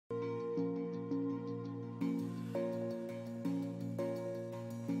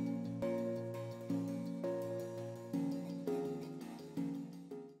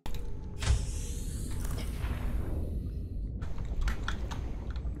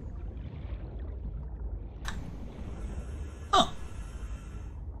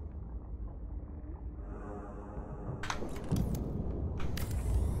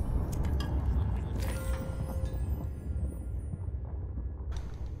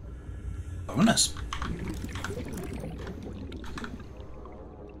Bonus.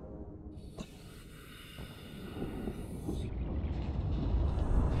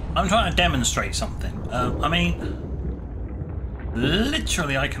 I'm trying to demonstrate something. I mean,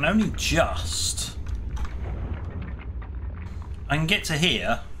 literally, I can only just... I can get to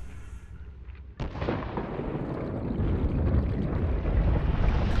here.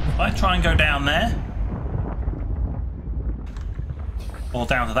 If I try and go down there, or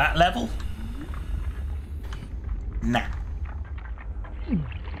down to that level, nah.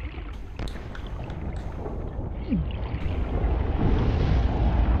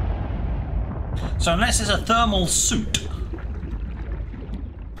 So unless it's a thermal suit,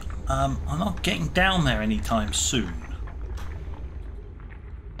 I'm not getting down there anytime soon.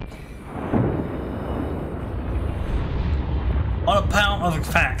 On account of the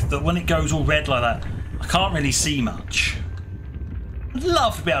fact that when it goes all red like that, I can't really see much. I'd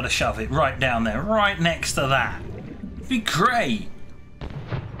love to be able to shove it right down there, right next to that. It'd be great.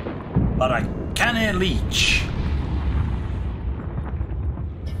 But I can't reach.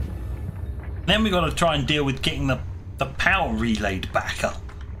 Then we got to try and deal with getting the power relayed back up.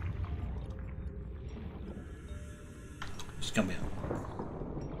 It's gonna be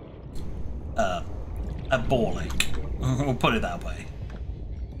a ball ache. We'll put it that way.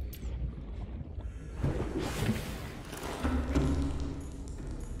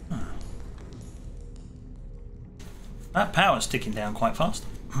 That power's ticking down quite fast.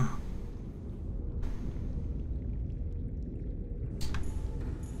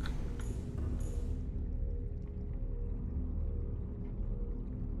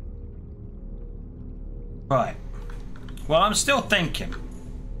 Right. Well, I'm still thinking.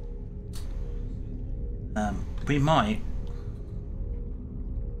 We might.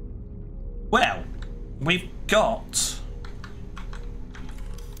 Well, we've got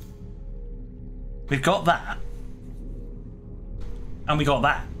that, and we got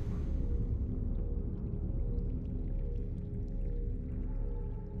that.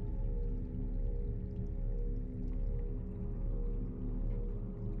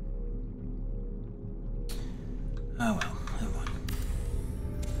 Oh well, never mind.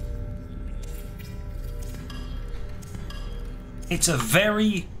 It's a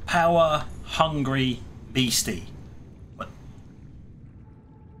very power-hungry beastie. What?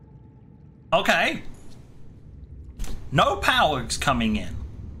 Okay. No power's coming in.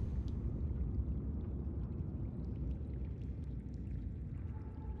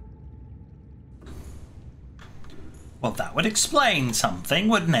 Well, that would explain something,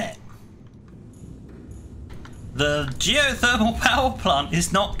 wouldn't it? The geothermal power plant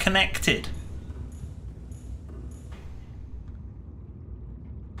is not connected.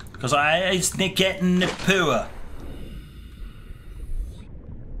 Because it's getting the poor.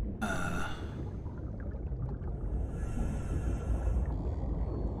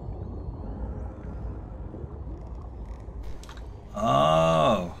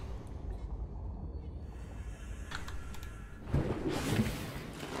 Oh.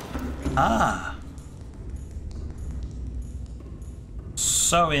 Ah.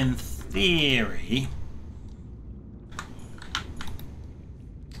 So in theory,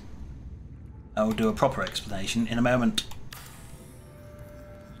 I will do a proper explanation in a moment.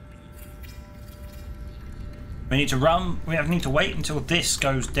 We need to need to wait until this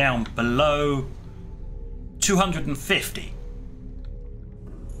goes down below 250.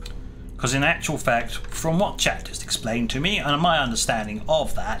 Because in actual fact, from what chat just explained to me, and my understanding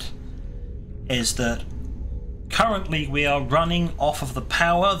of that, is that currently we are running off of the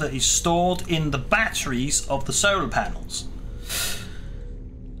power that is stored in the batteries of the solar panels.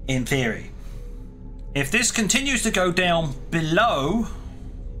 In theory. If this continues to go down below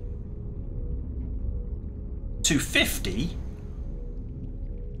 250,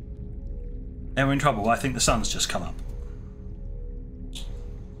 then we're in trouble. I think the sun's just come up.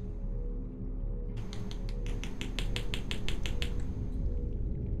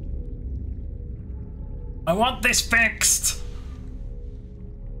 I want this fixed!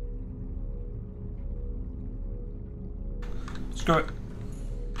 Screw it.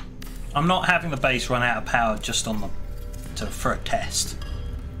 I'm not having the base run out of power just on for a test.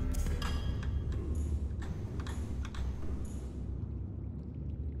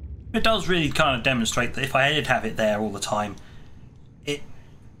 It does really kind of demonstrate that if I did have it there all the time, it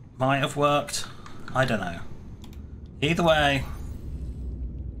might have worked. I don't know. Either way.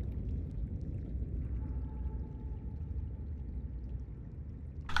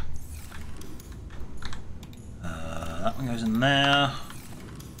 That one goes in there.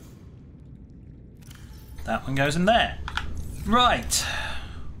 That one goes in there. Right.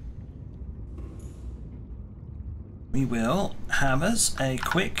 we will have us a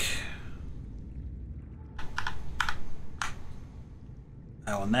quick...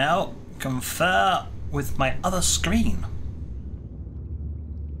 I will now confer with my other screen.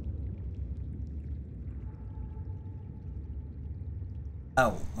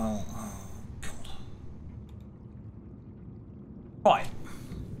 Oh, well, oh, God. Right.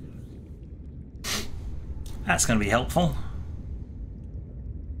 That's going to be helpful.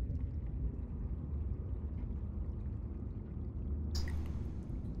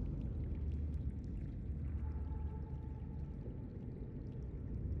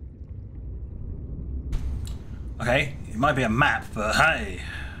 Okay, it might be a map, but hey.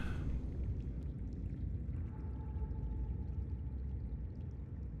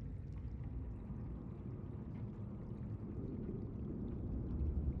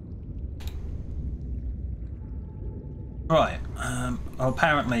 Right, well,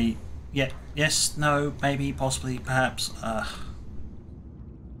 apparently, yeah, yes, no, maybe, possibly, perhaps, I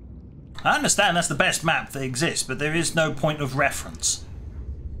understand that's the best map that exists, but there is no point of reference.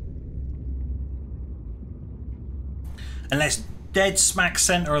 Unless dead smack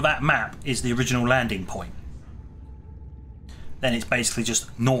centre of that map is the original landing point. Then it's basically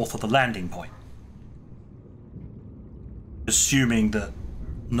just north of the landing point. Assuming that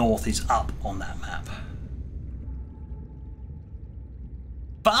north is up on that map.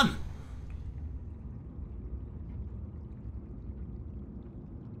 Fun!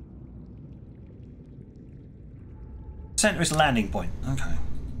 Centre is the landing point, okay.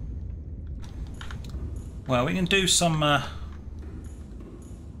 Well, we can do some...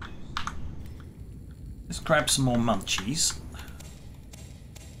 let's grab some more munchies.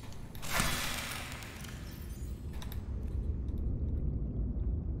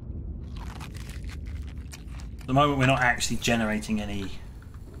 At the moment we're not actually generating any...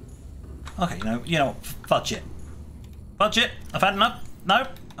 Okay, you know, fudge it. Fudge it, I've had enough. No,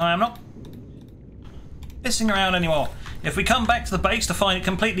 I am not pissing around anymore. If we come back to the base to find it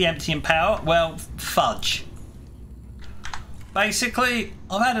completely empty in power, well, fudge. Basically,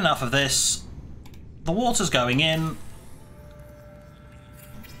 I've had enough of this. The water's going in.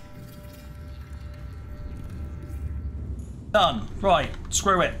 Done. Right,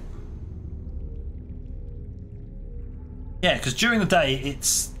 screw it. Yeah, because during the day,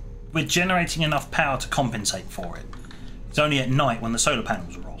 we're generating enough power to compensate for it. It's only at night when the solar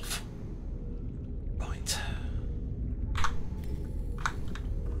panels are off. Right.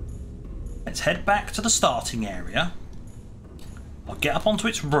 Let's head back to the starting area. I'll get up onto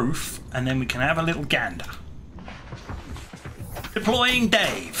its roof and then we can have a little gander. Deploying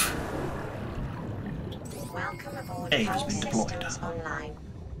Dave. Welcome aboard. Dave has been deployed. Online.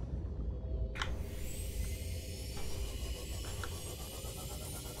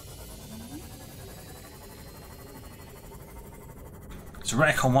 It's a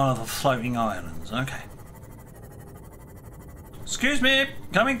wreck on one of the floating islands. Okay. Excuse me,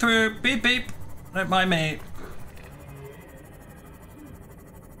 coming through. Beep beep. Don't mind me.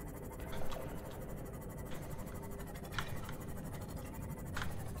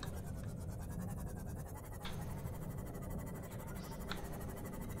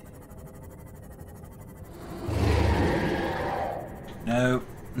 No,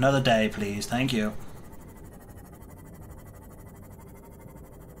 another day, please. Thank you.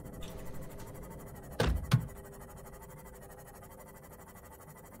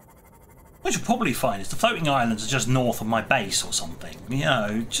 What you'll probably find is the floating islands are just north of my base or something. You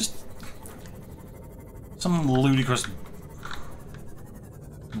know, just some ludicrous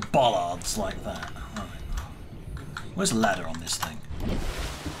bollards like that. Right. Where's the ladder on this thing?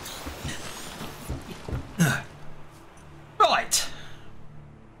 Right.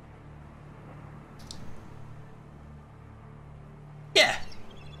 Yeah.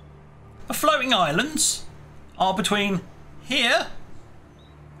 The floating islands are between here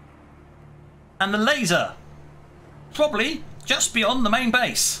and the laser, probably just beyond the main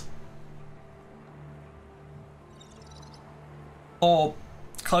base. Or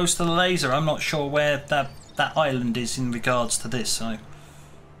close to the laser, I'm not sure where that island is in regards to this. So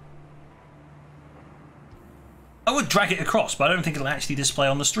I would drag it across, but I don't think it'll actually display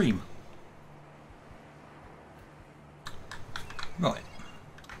on the stream. Right.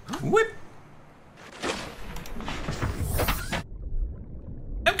 Whip!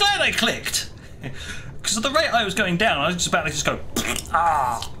 I'm glad I clicked! Because at the rate I was going down, I was just about to just go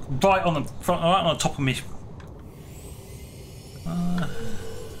right on the front, right on the top of me.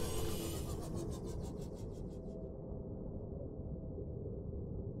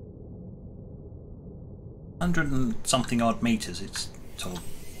 100 and something odd meters. It's sort of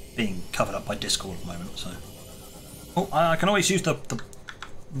being covered up by Discord at the moment, so Oh, I can always use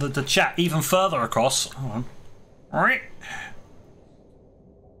the chat even further across. Hold on. All right.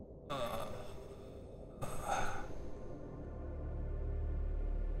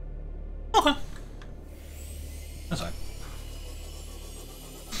 Okay. That's right.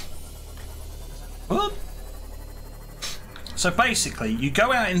 Whoop. So basically, you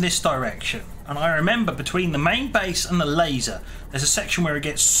go out in this direction, and I remember between the main base and the laser, there's a section where it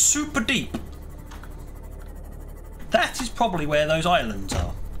gets super deep. That is probably where those islands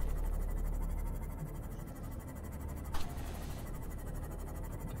are.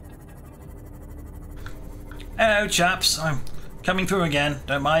 Hello, chaps. I'm coming through again.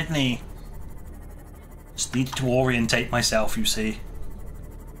 Don't mind me. Just needed to orientate myself, you see.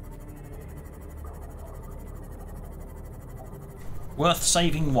 Worth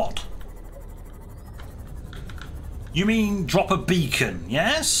saving what? You mean drop a beacon,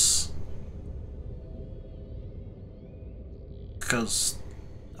 yes? Because...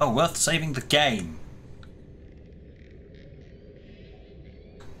 oh, worth saving the game.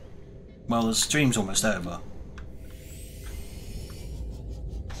 Well, the stream's almost over.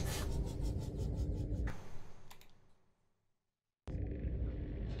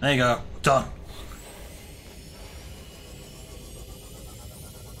 There you go. Done.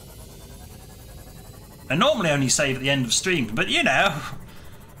 I normally only save at the end of stream, but you know,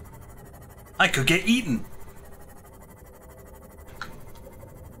 I could get eaten.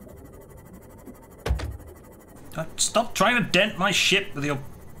 Stop trying to dent my ship with your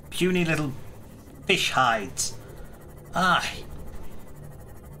puny little fish hides. Aye.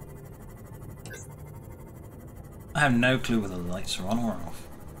 I have no clue whether the lights are on or off.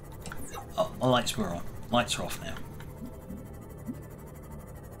 Oh, the lights were on. Lights are off now.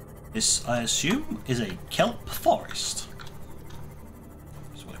 This, I assume, is a kelp forest.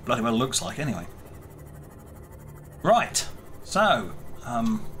 That's what it bloody well looks like, anyway. Right, so,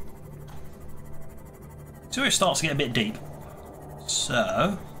 so it starts to get a bit deep.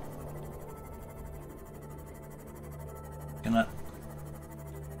 So, gonna.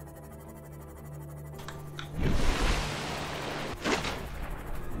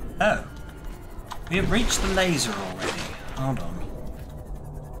 Oh, we have reached the laser already. Hold on.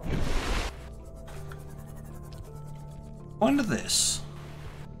 Wonder this.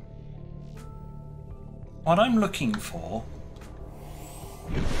 What I'm looking for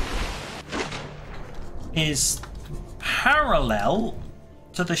is parallel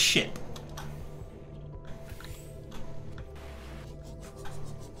to the ship.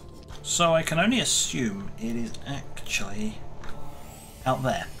 So I can only assume it is actually out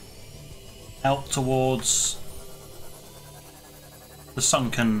there. Out towards the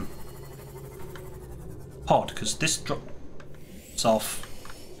sunken pod, because this drops off.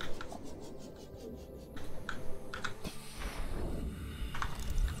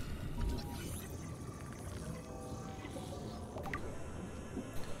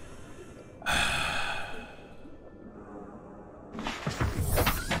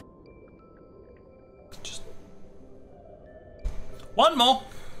 Just one more.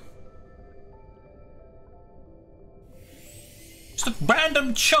 Just a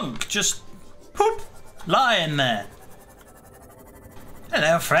random chunk, just poop, lying there.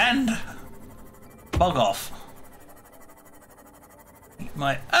 Hello, friend. Bog off.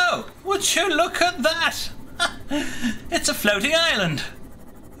 Oh, would you look at that? It's a floating island.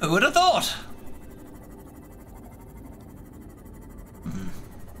 Who would have thought?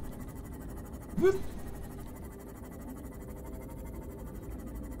 Whoop.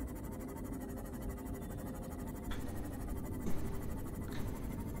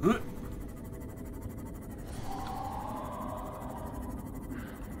 Whoop.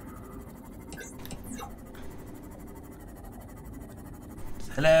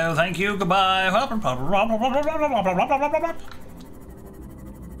 Hello, thank you, goodbye.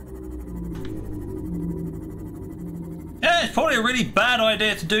 Yeah, it's probably a really bad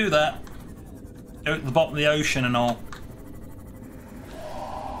idea to do that. Go at the bottom of the ocean and all.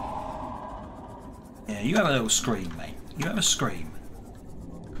 Yeah, you have a little scream, mate. You have a scream.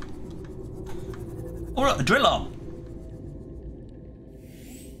 Oh, look, a drill arm.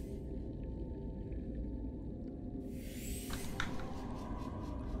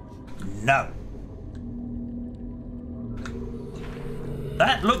 No.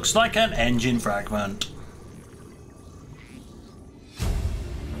 That looks like an engine fragment.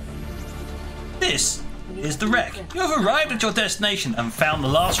 This is the wreck. You have arrived at your destination and found the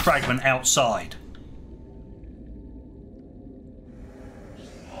last fragment outside.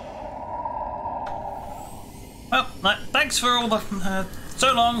 Well, Thanks for all the...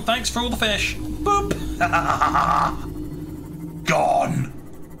 so long, thanks for all the fish. Boop! Gone!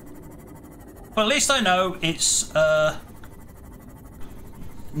 Well, at least I know it's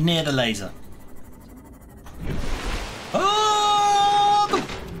near the laser. Oh,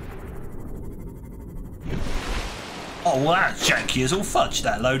 well, that's janky as all fudge,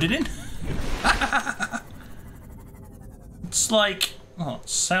 that loaded in. It's like, what,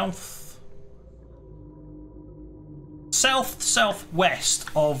 southwest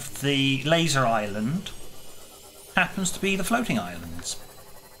of the laser island happens to be the floating islands.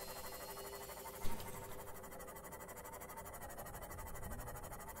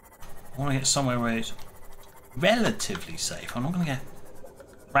 I want to get somewhere where it's relatively safe. I'm not going to get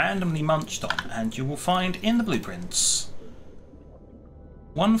randomly munched on, and you will find in the blueprints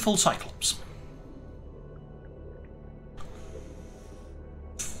one full Cyclops.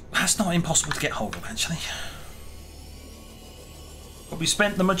 That's not impossible to get hold of, actually. But we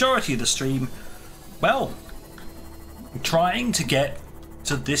spent the majority of the stream, well, trying to get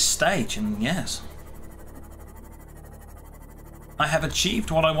to this stage, and yes, I have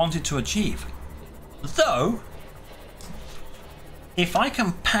achieved what I wanted to achieve. Though, if I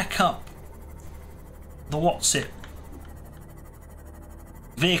can pack up the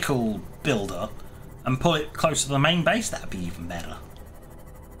vehicle builder and pull it close to the main base, that'd be even better.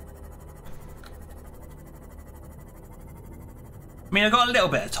 I mean, I've got a little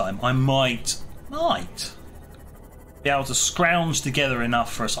bit of time. I might be able to scrounge together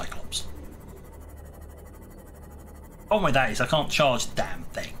enough for a Cyclops. Problem with that is I can't charge the damn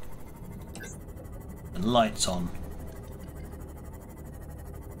thing. The light's on.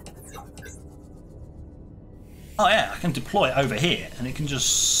 Oh yeah, I can deploy it over here and it can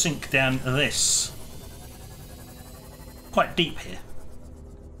just sink down to this. Quite deep here.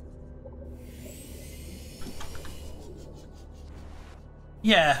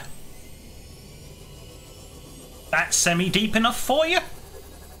 Yeah. That's semi-deep enough for you?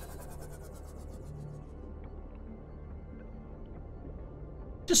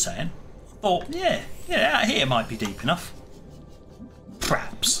 Just saying. Thought, yeah, out here might be deep enough.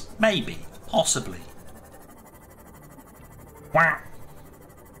 Perhaps. Maybe. Possibly. Wow.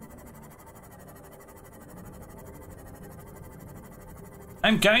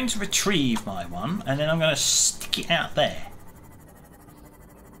 I'm going to retrieve my one and then I'm going to stick it out there.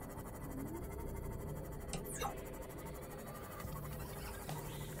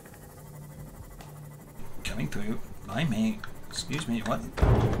 Coming through by me. Excuse me, what?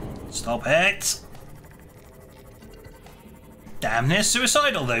 Stop it! Damn near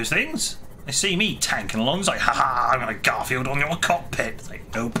suicidal, those things. They see me tanking along, it's like, haha, I'm gonna Garfield on your cockpit. It's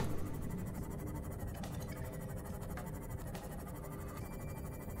like, nope.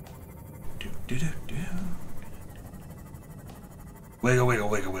 Wiggle, wiggle,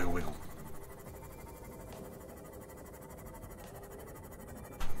 wiggle, wiggle, wiggle.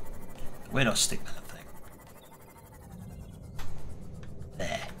 Where do I stick that thing?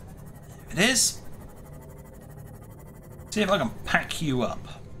 There. There it is. See if I can pack you up.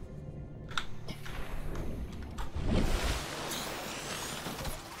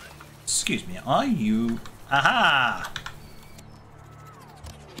 Excuse me, are you? Aha!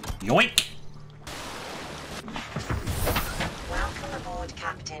 Yoink! Welcome aboard,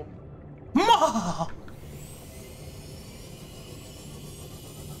 Captain. Ma!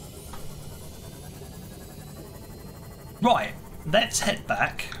 Right, let's head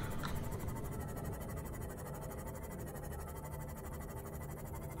back.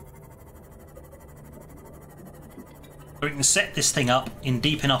 We can set this thing up in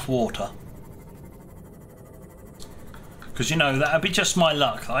deep enough water. Because, you know, that would be just my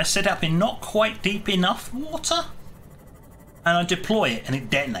luck. I set up in not quite deep enough water, and I deploy it and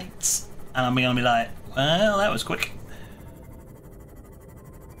it detonates. And I'm going to be like, well, that was quick.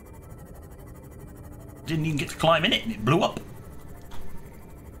 Didn't even get to climb in it and it blew up.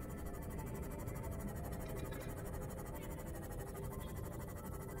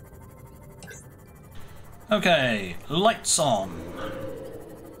 Okay, lights on.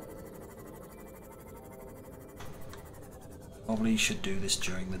 Probably should do this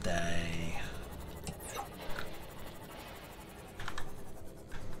during the day.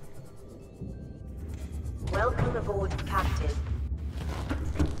 Welcome aboard, Captain.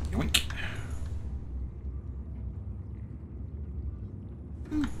 Yoink.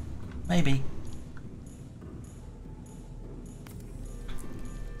 Maybe.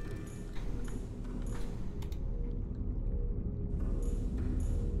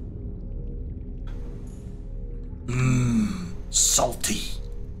 Salty.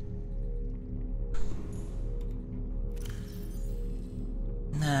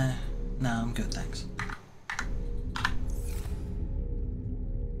 No, I'm good, thanks.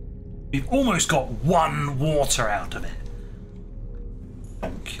 We've almost got 1 water out of it.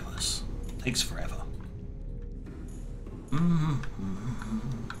 Ridiculous. Takes forever.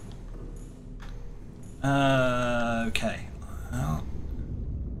 Okay. Well,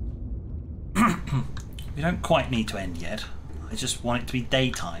 we don't quite need to end yet. I just want it to be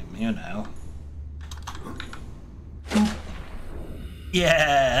daytime, you know.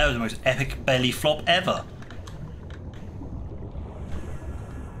 Yeah, that was the most epic belly flop ever.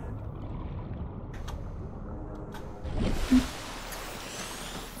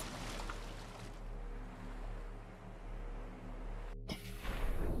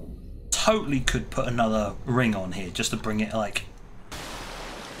 Totally could put another ring on here just to bring it like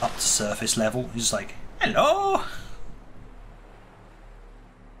up to surface level. Just like, hello.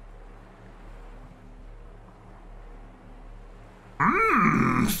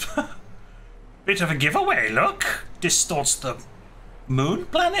 Bit of a giveaway, look. Distorts the moon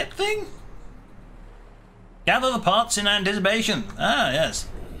planet thing. Gather the parts in anticipation. Ah, yes.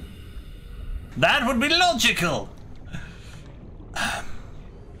 That would be logical.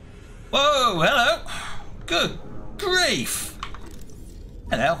 Whoa, hello. Good grief.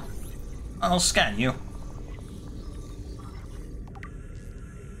 Hello. I'll scan you.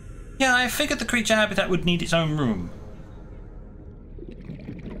 Yeah, I figured the creature habitat would need its own room.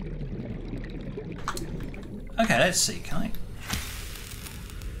 Okay, let's see, can I?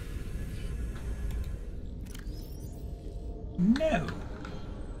 No.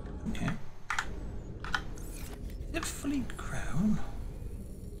 Okay. Is it fully grown?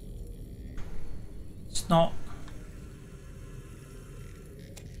 It's not.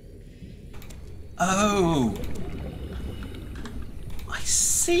 Oh. I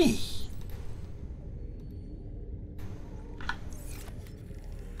see.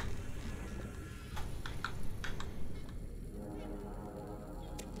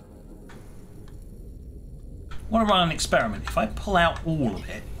 I want to run an experiment. If I pull out all of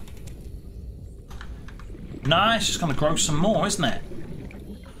it, no, it's just going to grow some more, isn't it?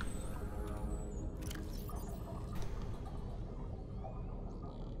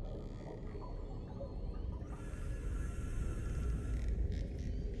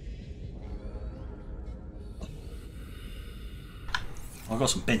 I've got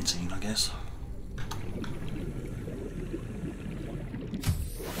some benzene, I guess.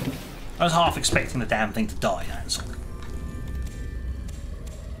 I was half expecting the damn thing to die, that's all.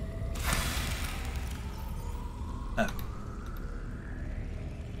 Oh.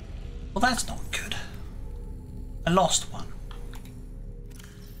 Well, that's not good. I lost one.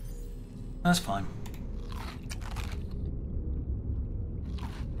 That's fine.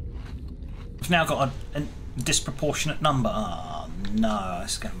 I've now got a disproportionate number. Oh, no.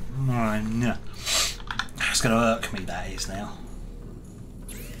 It's going to irk me, that is, now.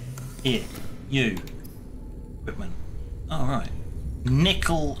 Here, you. Equipment. Oh, right.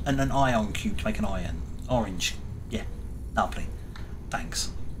 Nickel and an ion cube to make an iron. Orange. Yeah, lovely. Thanks.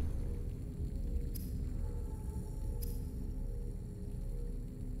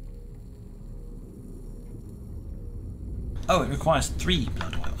 Oh, it requires 3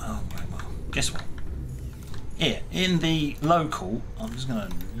 blood oil. Oh, right, well, guess what? Here, in the local, I'm just going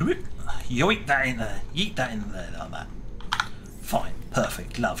to yoink that in there. Yeet that in there like that. Fine,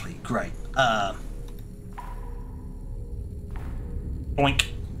 perfect, lovely, great. Boink.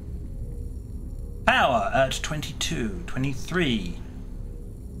 Power at 22, 23.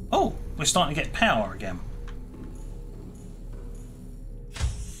 Oh, we're starting to get power again.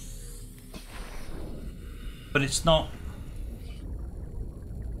 But it's not.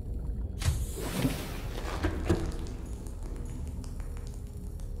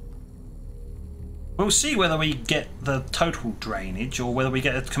 We'll see whether we get the total drainage or whether we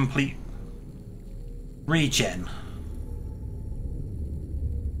get a complete regen.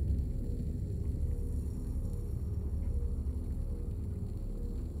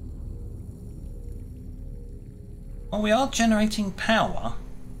 Well, we are generating power.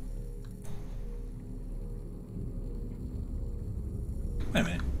 Wait a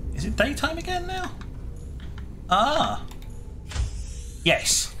minute. Is it daytime again now? Ah.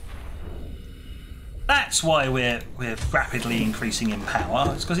 Yes. That's why we're rapidly increasing in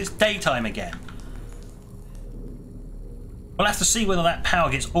power. It's because it's daytime again. We'll have to see whether that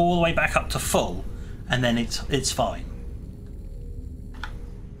power gets all the way back up to full, and then it's fine.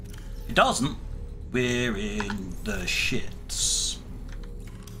 If it doesn't, we're in the shits.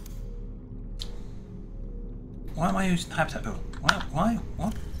 Why am I using habitat builder? Why?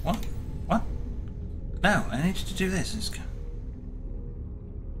 What? No, I need to do this.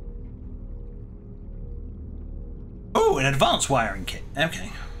 an advanced wiring kit.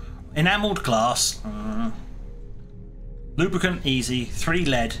 Okay. Enamelled glass. Lubricant, easy. 3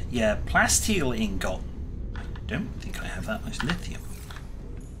 lead. Yeah, plasteel ingot. I don't think I have that much lithium.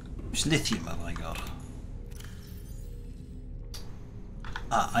 How much lithium have I got?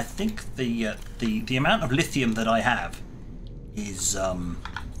 I think the amount of lithium that I have is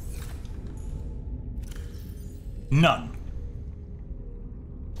none.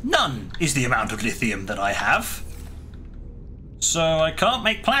 None is the amount of lithium that I have. So I can't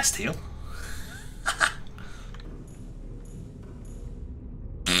make plasteel.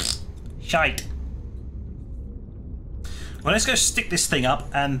 Shite. Well, let's go stick this thing up,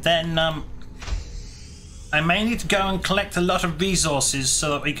 and then I may need to go and collect a lot of resources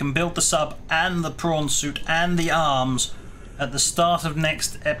so that we can build the sub and the prawn suit and the arms at the start of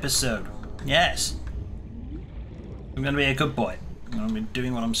next episode. Yes. I'm going to be a good boy. I'm going to be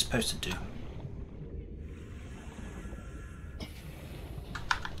doing what I'm supposed to do.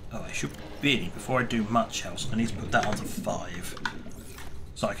 Oh, I should really, before I do much else, I need to put that onto 5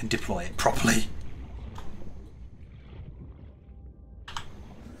 so I can deploy it properly.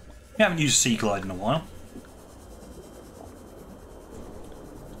 We haven't used Sea Glide in a while.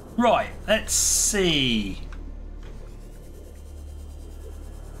 Right, let's see.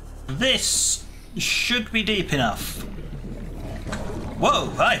 This should be deep enough. Whoa,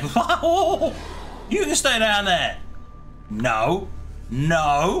 hey, whoa, you can stay down there. No,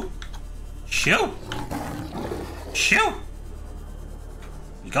 no. Shoo. Shoo.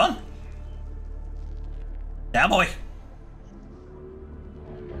 You gone? Down, boy.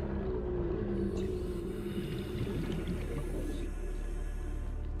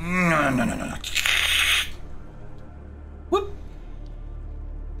 No, no, no, no, no. Whoop.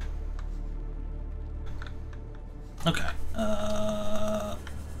 Okay.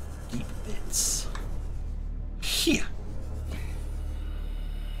 Deep bits. Here.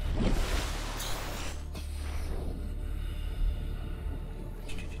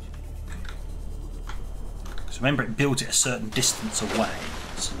 So remember, it builds it a certain distance away.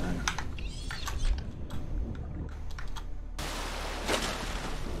 So.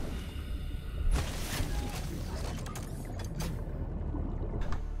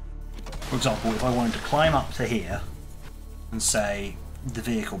 For example, if I wanted to climb up to here and say the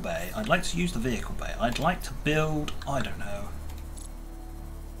vehicle bay, I'd like to use the vehicle bay. I'd like to build, I don't know,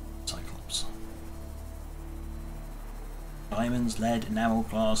 Cyclops. Diamonds, lead, enamel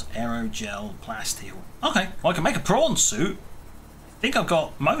glass, aerogel, plasteel. Okay, well, I can make a prawn suit. I think I've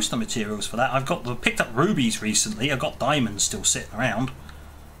got most of the materials for that. Picked up rubies recently. I've got diamonds still sitting around.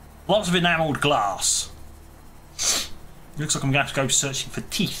 Lots of enamelled glass. Looks like I'm going to have to go searching for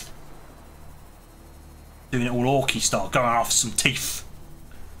teeth. Doing it all orky style, going after some teeth.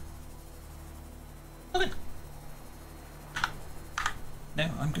 Okay. No,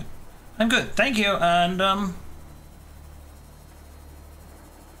 I'm good. I'm good, thank you, and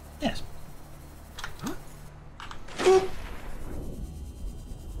yes.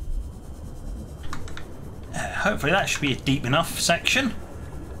 Hopefully that should be a deep enough section.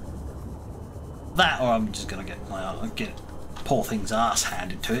 That, or I'm just gonna get poor thing's ass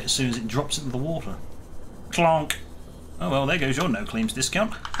handed to it as soon as it drops into the water. Clonk. Oh well, there goes your no claims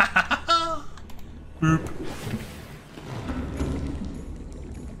discount. Boop.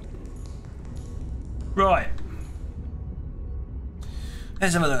 Right.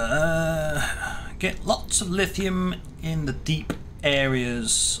 There's another. Get lots of lithium in the deep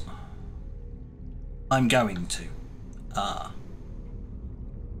areas I'm going to. Yeah.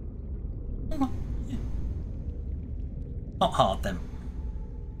 Not hard then.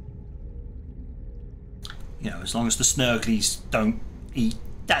 You know, as long as the snurglies don't eat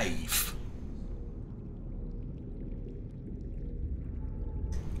Dave.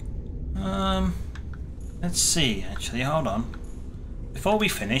 Let's see, actually, hold on. Before we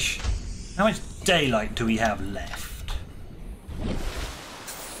finish, how much daylight do we have left?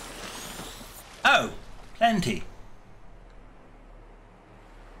 Oh, plenty.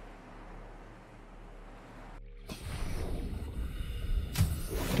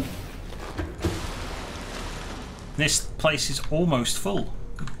 This place is almost full.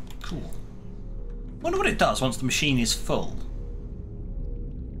 Cool. Wonder what it does once the machine is full.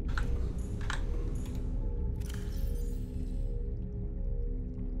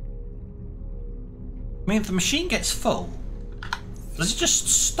 I mean, if the machine gets full, does it just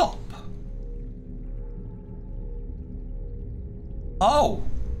stop? Oh!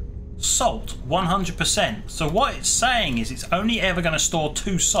 Salt, 100%. So what it's saying is it's only ever going to store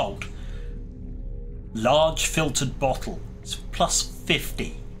 2 salt. Large filtered bottle. It's plus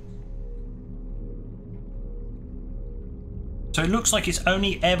 50. So it looks like it's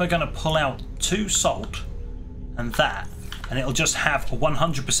only ever going to pull out 2 salt and that, and it'll just have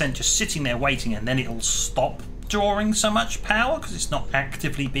 100% just sitting there waiting, and then it'll stop drawing so much power because it's not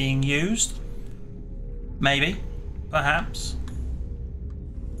actively being used. Maybe, perhaps.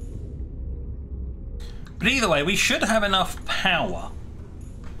 But either way, we should have enough power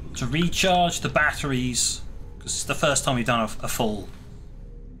to recharge the batteries, because it's the first time we've done a full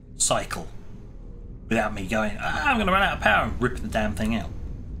cycle without me going, I'm going to run out of power, and ripping the damn thing out.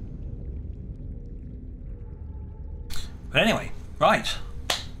 But anyway, right.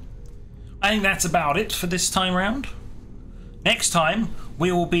 I think that's about it for this time round. Next time,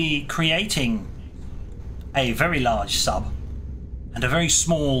 we will be creating a very large sub and a very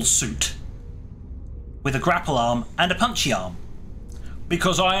small suit with a grapple arm and a punchy arm,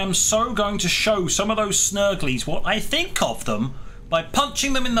 because I am so going to show some of those snurglies what I think of them by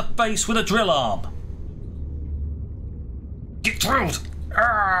punching them in the face with a drill arm. Get drilled!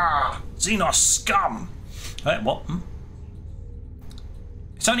 Ah, Xenos scum! What?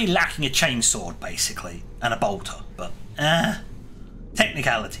 It's only lacking a chainsword, basically, and a bolter, but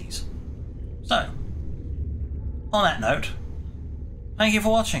technicalities. So, on that note, thank you for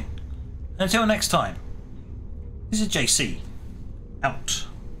watching. And until next time, this is JC, out.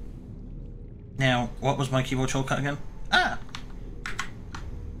 Now, what was my keyboard shortcut again? I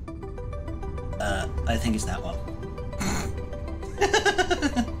think it's that one.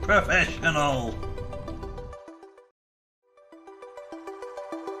 Professional.